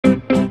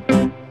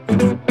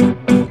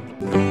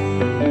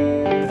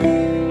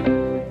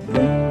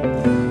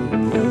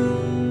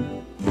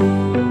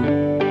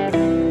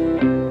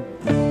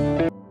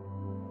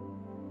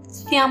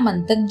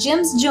Syamantak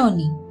gem's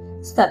journey.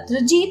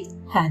 Satyajit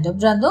had a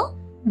brother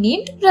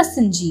named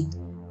Prasenjit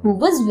who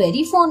was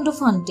very fond of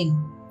hunting.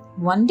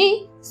 One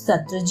day,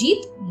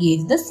 Satyajit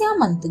gave the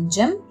Syamantak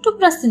gem to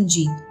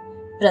Prasenjit.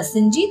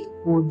 Prasenjit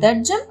wore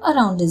that gem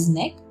around his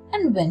neck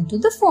and went to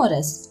the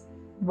forest.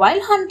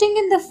 While hunting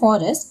in the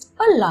forest,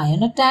 a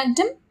lion attacked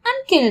him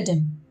and killed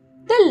him.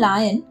 The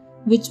lion,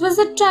 which was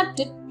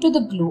attracted to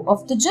the glow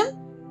of the gem,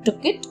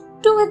 took it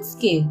to its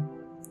cave.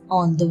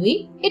 On the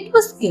way, it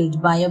was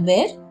killed by a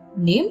bear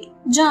named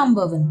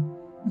Jambavan.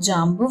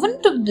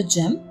 Jambavan took the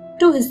gem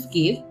to his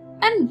cave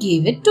and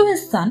gave it to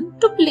his son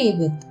to play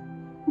with.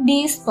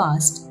 Days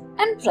passed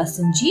and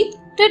Prasenjit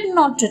did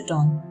not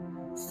return.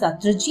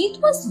 Satyajit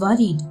was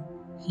worried.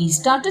 He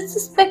started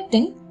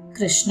suspecting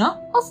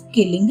Krishna of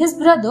killing his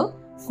brother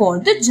for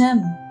the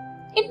gem.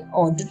 In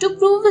order to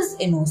prove his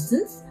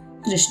innocence,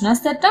 Krishna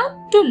set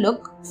out to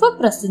look for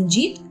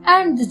Prasenjit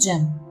and the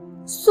gem.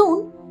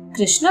 Soon,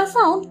 Krishna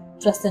found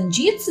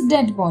Prasenjit's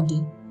dead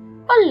body.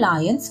 A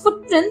lion's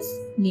footprints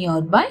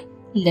nearby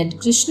led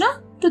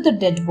Krishna to the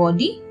dead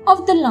body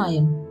of the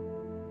lion.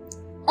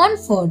 On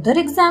further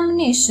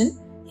examination,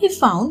 he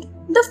found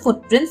the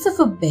footprints of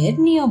a bear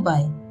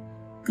nearby.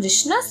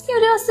 Krishna's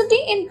curiosity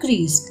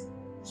increased.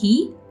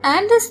 He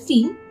and his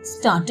team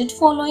started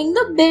following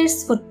the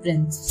bear's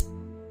footprints.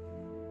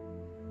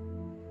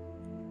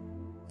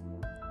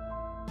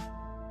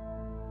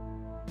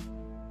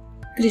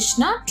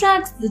 Krishna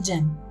tracks the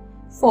gem.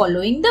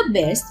 Following the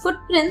bear's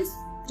footprints,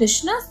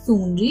 Krishna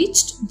soon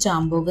reached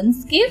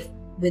Jambavan's cave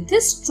with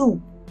his troop.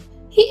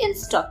 He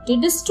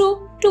instructed his troop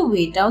to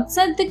wait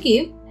outside the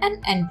cave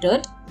and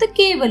entered the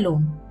cave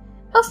alone.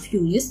 A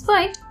furious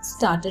fight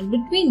started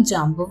between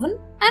Jambavan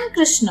and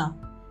Krishna.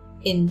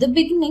 In the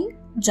beginning,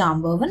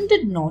 Jambavan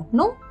did not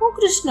know who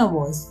Krishna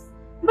was.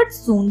 But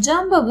soon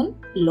Jambavan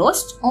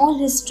lost all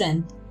his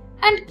strength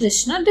and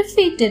Krishna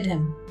defeated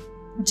him.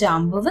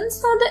 Jambavan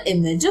saw the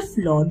image of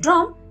Lord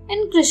Ram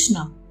in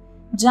Krishna.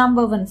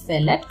 Jambavan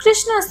fell at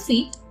Krishna's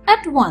feet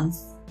at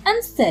once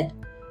and said,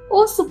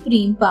 "O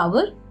Supreme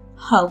Power,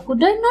 how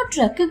could I not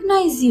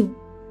recognize you?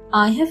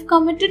 I have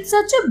committed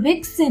such a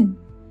big sin.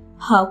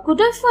 How could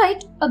I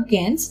fight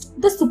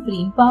against the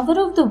Supreme Power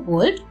of the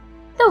world,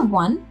 the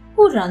one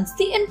who runs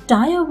the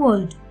entire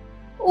world?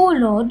 O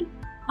Lord,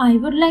 I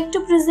would like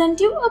to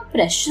present you a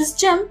precious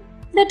gem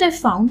that I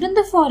found in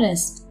the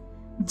forest."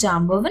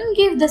 Jambavan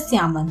gave the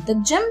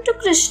Syamantak gem to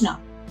Krishna.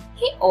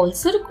 He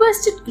also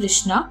requested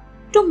Krishna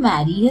to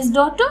marry his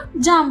daughter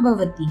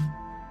Jambavati.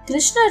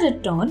 Krishna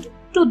returned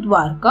to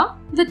Dwarka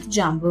with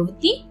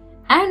Jambavati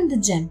and the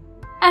gem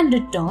and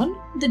returned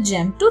the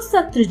gem to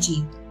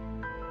Satyajit.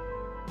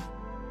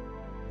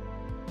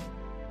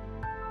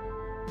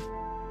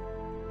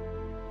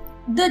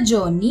 The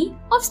journey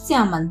of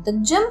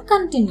Syamantak gem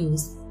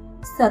continues.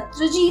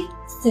 Satyajit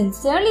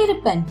sincerely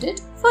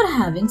repented for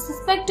having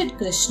suspected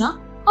Krishna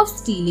of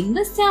stealing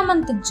the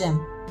Syamantak gem.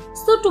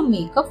 So to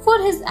make up for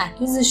his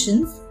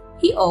accusations,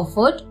 he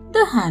offered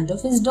the hand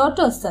of his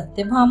daughter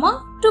Satyabhama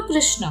to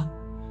Krishna.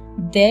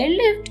 There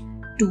lived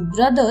two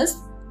brothers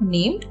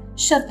named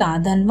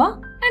Shatadhanva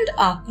and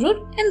Akrur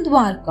in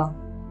Dwarka.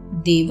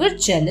 They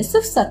were jealous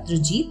of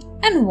Satyajit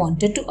and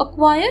wanted to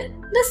acquire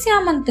the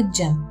Syamantak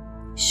gem.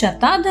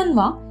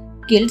 Shatadhanva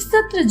killed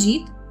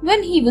Satyajit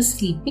when he was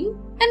sleeping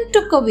and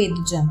took away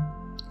the gem.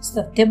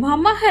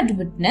 Satyabhama had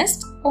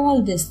witnessed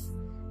all this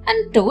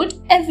and told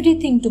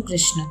everything to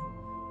Krishna.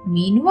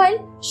 Meanwhile,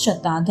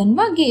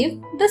 Shatadhanva gave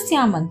the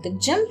Syamantak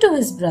gem to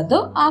his brother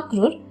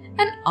Akrur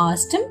and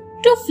asked him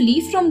to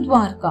flee from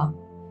Dwarka.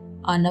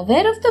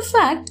 Unaware of the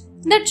fact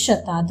that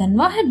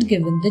Shatadhanva had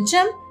given the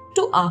gem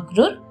to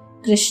Akrur,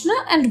 Krishna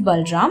and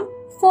Balram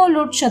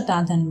followed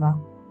Shatadhanva.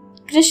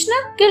 Krishna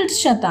killed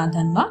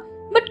Shatadhanva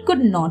but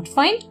could not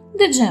find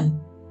the gem.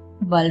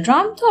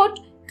 Balram thought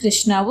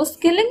Krishna was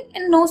killing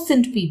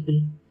innocent people,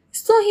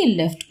 so he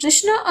left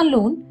Krishna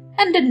alone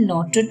and did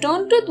not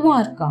return to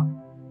Dwarka.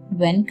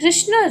 When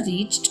Krishna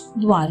reached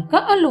Dwarka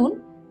alone,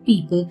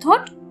 people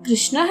thought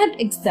Krishna had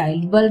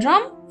exiled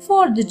Balram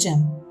for the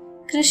gem.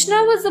 Krishna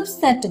was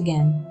upset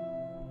again.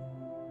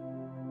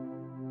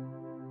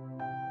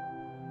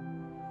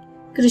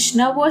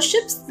 Krishna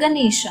worships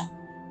Ganesha.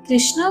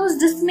 Krishna was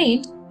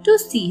dismayed to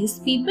see his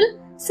people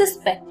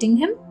suspecting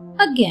him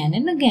again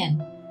and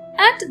again.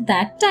 At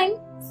that time,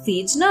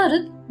 sage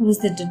Narad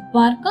visited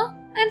Dwarka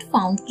and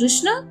found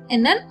Krishna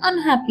in an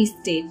unhappy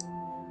state.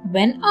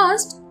 When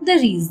asked the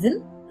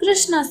reason,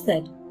 Krishna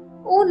said,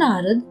 "O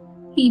Narad,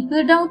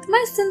 people doubt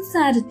my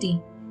sincerity.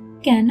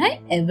 Can I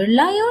ever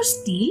lie or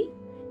steal?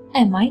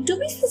 Am I to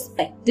be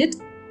suspected?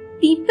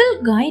 People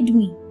guide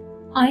me.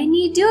 I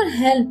need your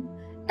help,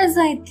 as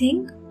I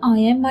think I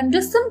am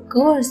under some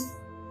curse."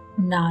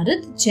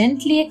 Narad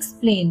gently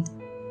explained,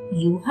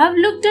 "You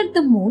have looked at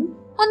the moon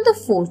on the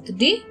 4th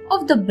day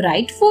of the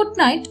bright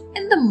fortnight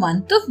in the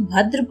month of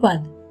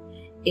Bhadrapad.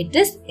 It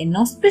is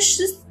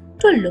inauspicious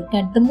to look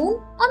at the moon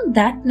on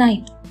that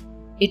night.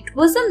 It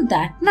was on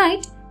that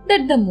night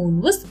that the moon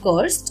was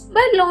cursed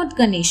by Lord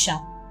Ganesha.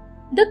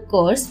 The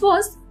curse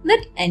was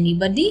that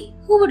anybody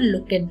who would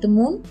look at the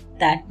moon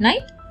that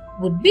night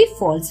would be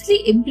falsely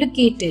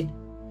implicated.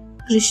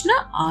 Krishna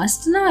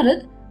asked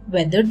Narad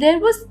whether there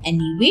was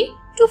any way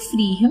to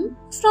free him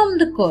from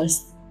the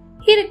curse.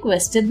 He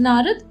requested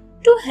Narad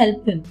to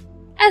help him,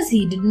 as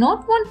he did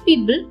not want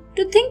people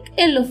to think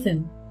ill of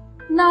him.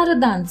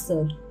 Narad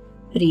answered,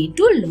 "Pray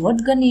to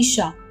Lord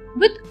Ganesha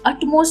with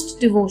utmost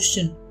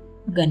devotion.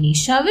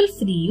 Ganesha will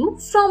free you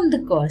from the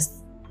curse."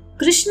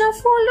 Krishna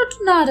followed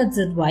Narad's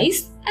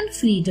advice and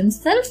freed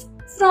himself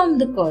from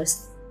the curse.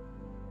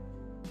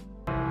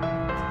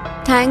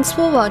 Thanks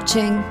for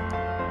watching.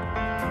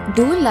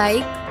 Do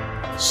like,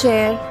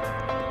 share,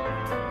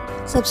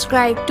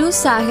 subscribe to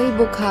Sahil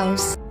Book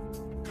House.